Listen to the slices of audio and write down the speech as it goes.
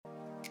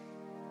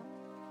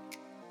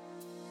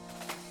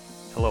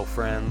Hello,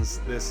 friends.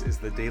 This is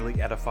the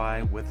Daily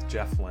Edify with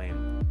Jeff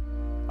Lane,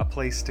 a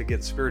place to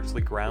get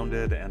spiritually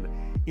grounded and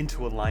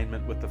into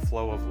alignment with the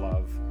flow of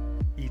love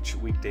each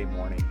weekday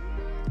morning.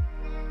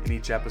 In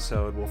each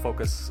episode, we'll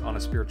focus on a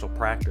spiritual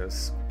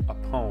practice, a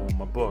poem,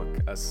 a book,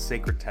 a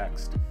sacred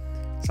text,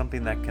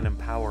 something that can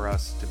empower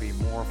us to be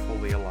more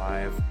fully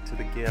alive to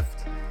the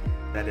gift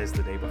that is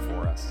the day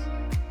before us.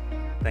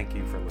 Thank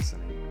you for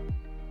listening.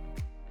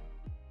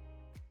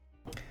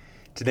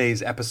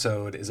 Today's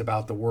episode is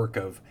about the work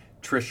of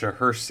Tricia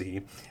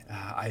Hersey.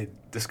 I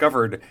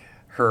discovered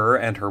her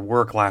and her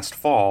work last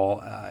fall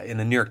in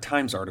a New York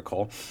Times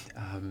article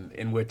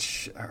in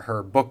which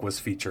her book was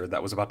featured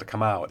that was about to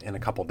come out in a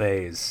couple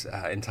days,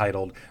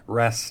 entitled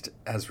Rest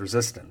as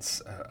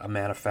Resistance, a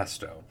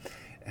Manifesto.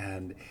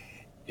 And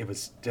it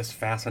was just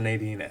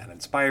fascinating and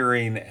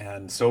inspiring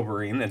and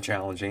sobering and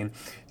challenging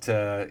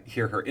to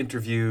hear her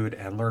interviewed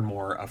and learn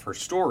more of her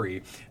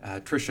story.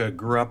 Tricia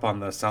grew up on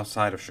the south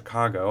side of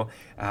Chicago,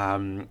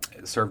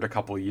 served a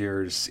couple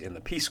years in the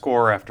Peace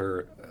Corps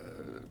after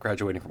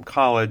graduating from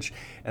college,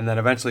 and then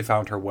eventually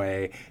found her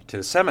way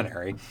to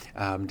seminary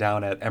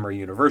down at Emory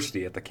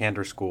University at the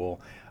Cantor School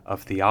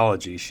of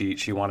Theology.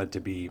 She wanted to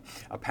be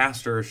a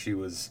pastor. She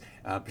was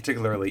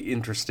particularly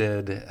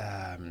interested.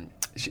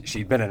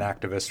 She'd been an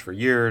activist for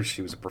years.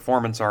 She was a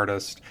performance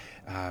artist,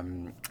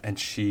 and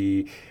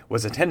she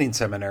was attending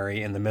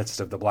seminary in the midst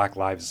of the Black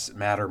Lives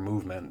Matter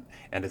movement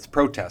and its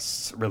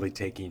protests really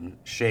taking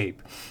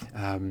shape.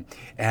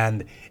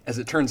 And as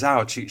it turns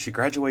out, she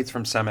graduates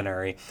from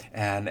seminary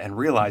and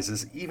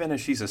realizes, even as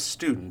she's a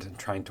student and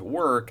trying to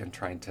work and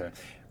trying to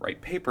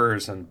write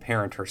papers and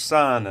parent her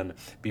son and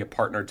be a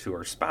partner to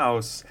her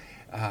spouse,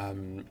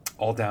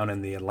 all down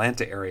in the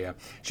Atlanta area,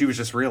 she was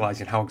just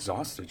realizing how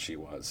exhausted she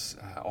was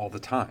all the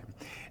time.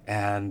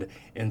 And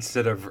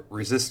instead of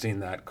resisting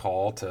that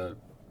call to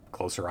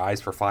close her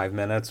eyes for 5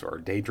 minutes or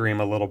daydream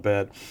a little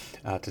bit,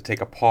 to take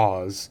a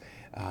pause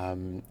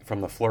from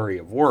the flurry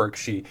of work,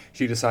 she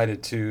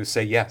decided to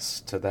say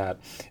yes to that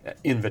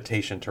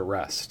invitation to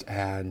rest.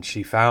 And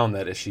she found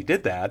that as she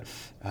did that,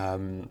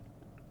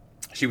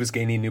 she was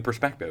gaining new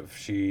perspective.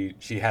 She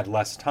had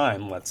less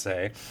time, let's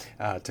say,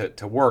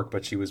 to work,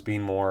 but she was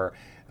being more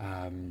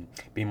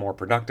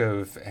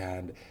productive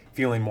and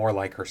feeling more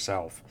like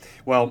herself.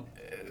 Well,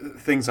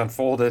 things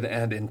unfolded,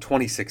 and in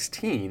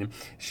 2016,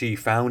 she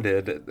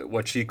founded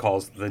what she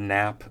calls the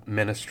Nap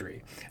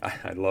Ministry.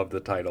 I love the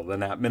title, the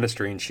Nap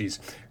Ministry, and she's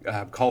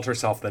called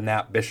herself the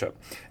Nap Bishop,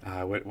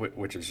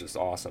 which is just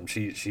awesome.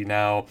 She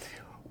now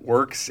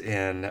works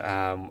in,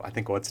 I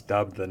think, what's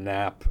dubbed the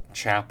Nap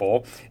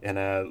Chapel in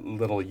a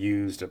little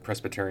used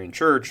Presbyterian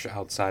church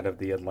outside of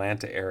the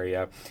Atlanta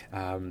area,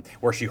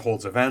 where she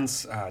holds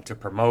events to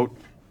promote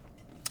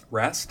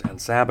rest and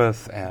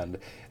Sabbath. And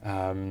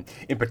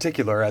in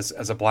particular,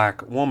 as a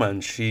Black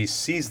woman, she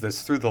sees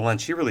this through the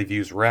lens. She really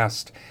views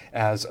rest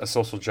as a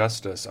social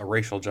justice, a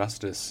racial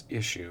justice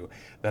issue,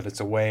 that it's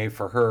a way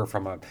for her,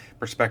 from a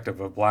perspective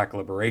of Black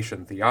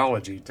liberation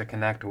theology, to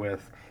connect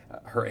with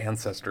her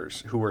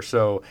ancestors who were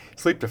so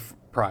sleep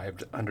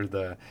deprived under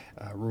the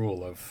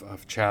rule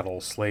of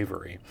chattel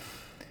slavery.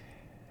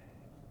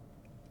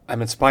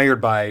 I'm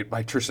inspired by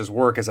Tricia's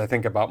work as I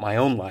think about my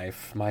own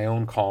life, my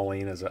own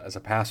calling as a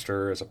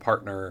pastor, as a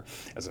partner,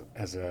 as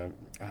a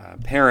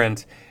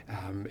parent.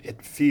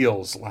 It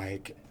feels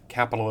like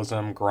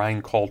capitalism,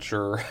 grind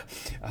culture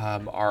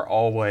are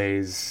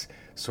always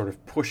sort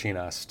of pushing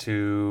us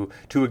to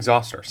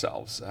exhaust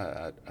ourselves,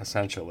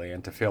 essentially,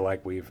 and to feel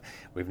like we've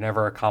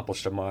never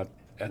accomplished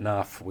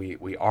enough.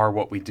 We are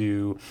what we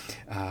do,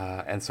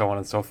 and so on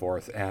and so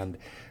forth. And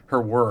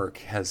her work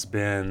has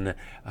been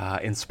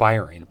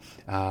inspiring.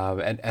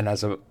 And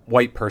as a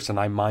white person,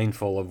 I'm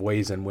mindful of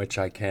ways in which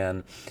I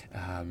can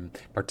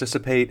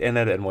participate in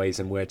it, and ways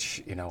in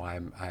which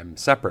I'm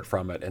separate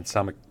from it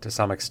to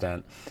some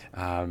extent.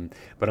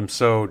 But I'm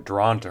so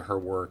drawn to her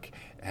work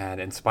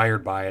and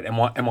inspired by it, and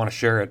want to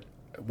share it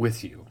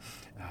with you.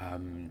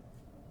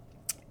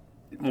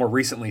 More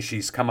recently,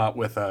 she's come out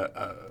with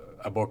a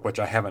book which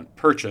I haven't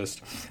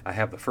purchased. I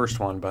have the first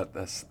one, but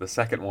the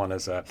second one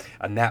is a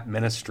Nap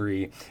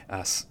Ministry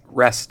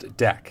rest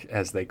deck,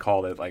 as they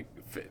called it, like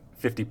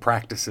 50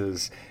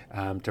 practices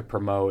to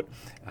promote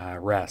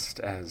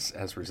rest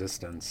as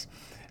resistance.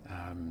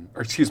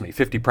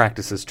 50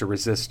 practices to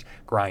resist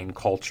grind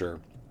culture.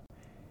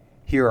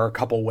 Here are a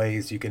couple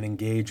ways you can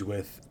engage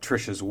with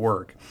Tricia's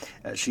work.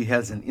 She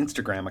has an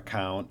Instagram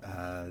account,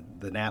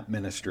 the Nap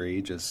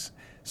Ministry. Just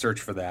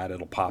search for that;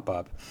 it'll pop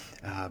up.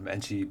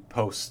 And she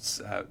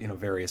posts,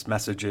 various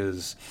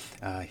messages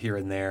here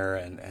and there,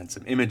 and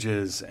some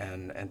images,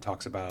 and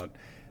talks about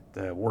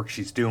the work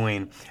she's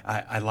doing.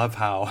 I love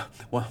how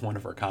one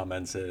of her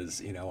comments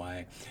is,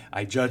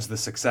 I judge the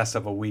success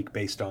of a week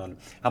based on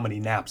how many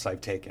naps I've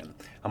taken,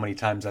 how many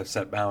times I've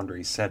set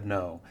boundaries, said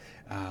no.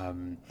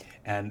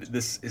 And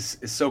this is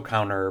so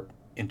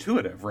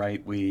counterintuitive,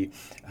 right? We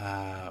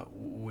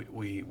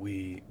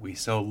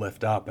so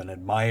lift up and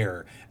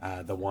admire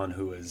the one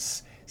who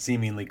is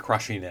seemingly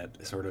crushing it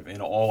sort of in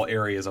all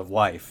areas of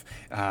life,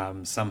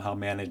 somehow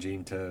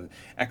managing to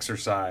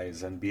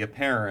exercise and be a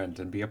parent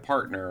and be a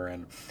partner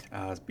and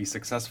be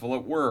successful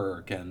at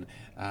work and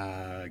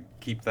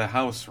keep the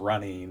house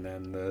running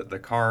and the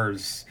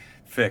cars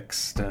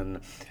fixed and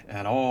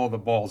all the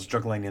balls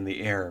juggling in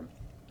the air.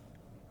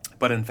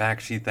 But in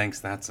fact, she thinks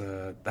that's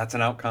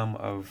an outcome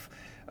of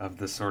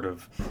this sort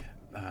of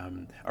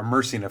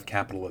immersing of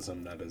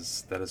capitalism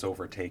that has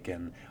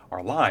overtaken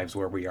our lives,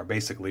 where we are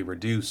basically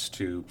reduced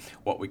to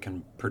what we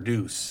can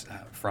produce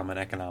from an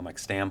economic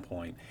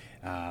standpoint.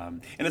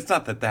 And it's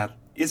not that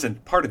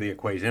isn't part of the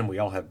equation. We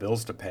all have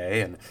bills to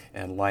pay,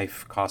 and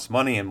life costs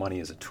money, and money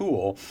is a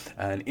tool,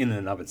 and in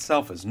and of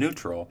itself is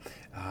neutral.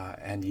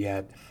 And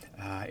yet,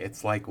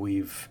 it's like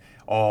we've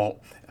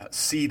all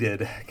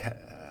ceded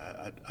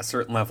a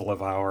certain level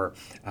of our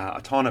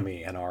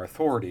autonomy and our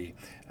authority,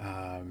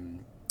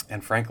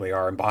 and frankly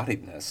our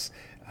embodiedness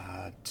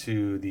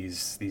to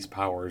these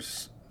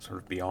powers sort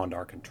of beyond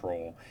our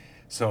control.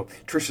 So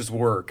Trisha's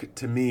work,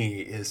 to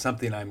me, is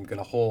something I'm going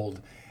to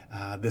hold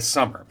this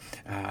summer.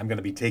 I'm going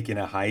to be taking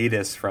a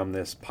hiatus from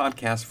this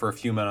podcast for a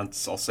few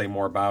months. I'll say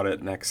more about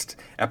it next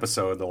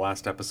episode, the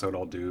last episode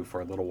I'll do for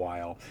a little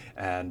while,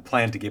 and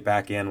plan to get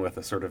back in with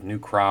a sort of new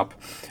crop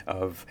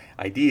of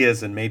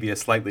ideas and maybe a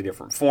slightly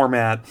different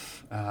format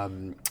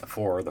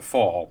for the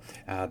fall,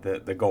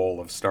 the goal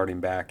of starting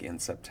back in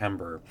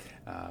September.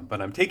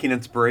 But I'm taking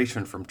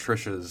inspiration from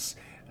Trisha's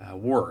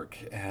work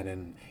and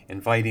in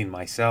inviting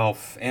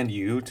myself and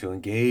you to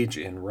engage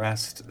in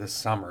rest this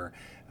summer.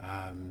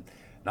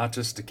 Not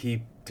just to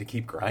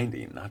keep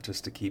grinding, not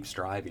just to keep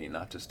striving,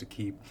 not just to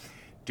keep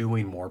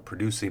doing more,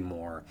 producing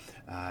more,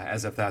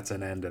 as if that's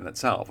an end in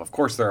itself. Of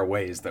course, there are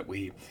ways that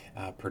we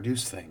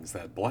produce things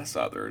that bless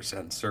others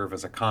and serve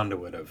as a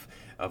conduit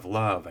of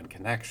love and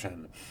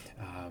connection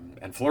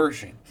and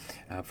flourishing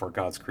for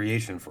God's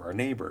creation, for our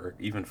neighbor,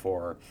 even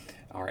for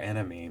our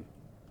enemy.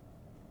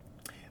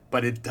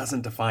 But it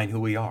doesn't define who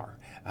we are.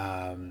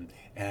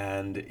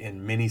 And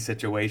in many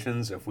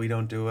situations, if we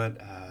don't do it,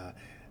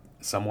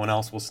 someone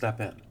else will step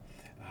in.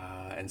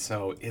 And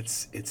so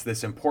it's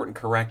this important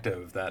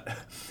corrective that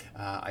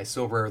I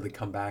so rarely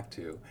come back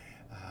to.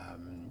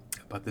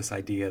 But this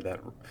idea that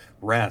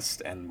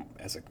rest, and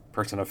as a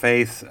person of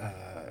faith,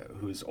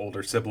 whose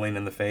older sibling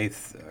in the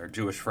faith, or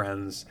Jewish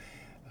friends,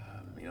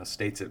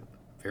 states it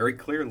very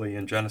clearly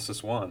in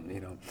Genesis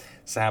 1.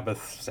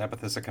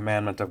 Sabbath is a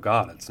commandment of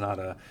God. It's not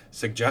a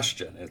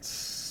suggestion.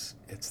 It's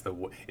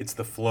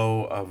the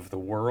flow of the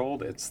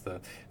world. It's the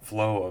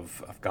flow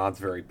of God's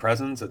very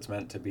presence. It's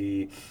meant to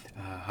be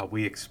how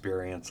we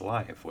experience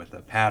life, with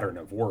a pattern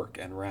of work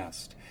and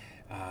rest,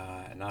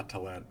 and not to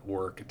let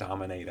work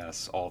dominate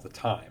us all the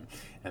time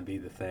and be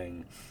the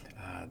thing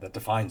that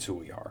defines who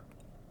we are.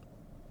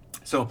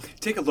 So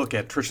take a look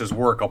at Trisha's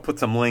work. I'll put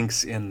some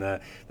links in the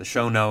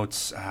show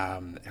notes.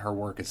 Her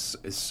work is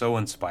so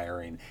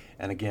inspiring,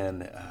 and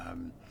again,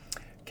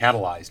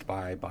 catalyzed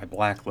by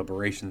Black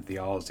liberation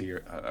theology,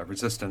 a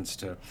resistance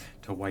to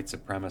white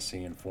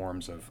supremacy and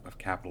forms of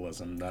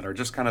capitalism that are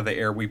just kind of the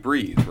air we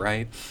breathe,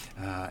 right?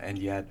 And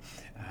yet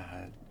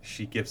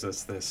she gives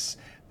us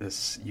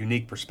this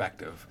unique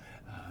perspective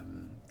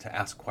to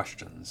ask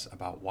questions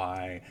about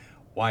why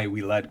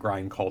we let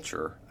grind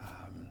culture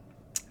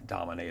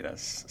dominate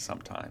us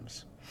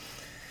sometimes.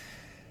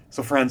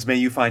 So friends, may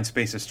you find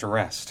spaces to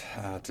rest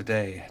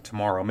today,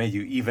 tomorrow. May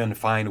you even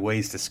find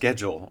ways to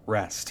schedule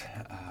rest,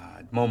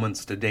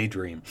 moments to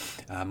daydream,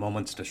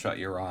 moments to shut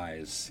your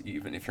eyes,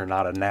 even if you're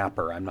not a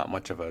napper. I'm not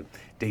much of a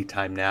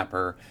daytime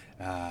napper.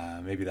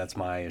 Maybe that's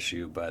my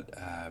issue, but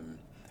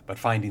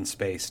finding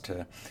space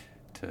to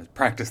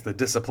practice the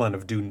discipline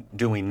of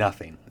doing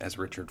nothing, as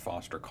Richard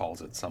Foster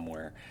calls it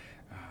somewhere.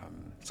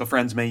 So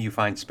friends, may you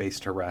find space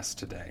to rest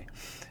today,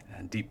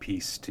 and deep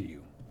peace to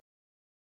you.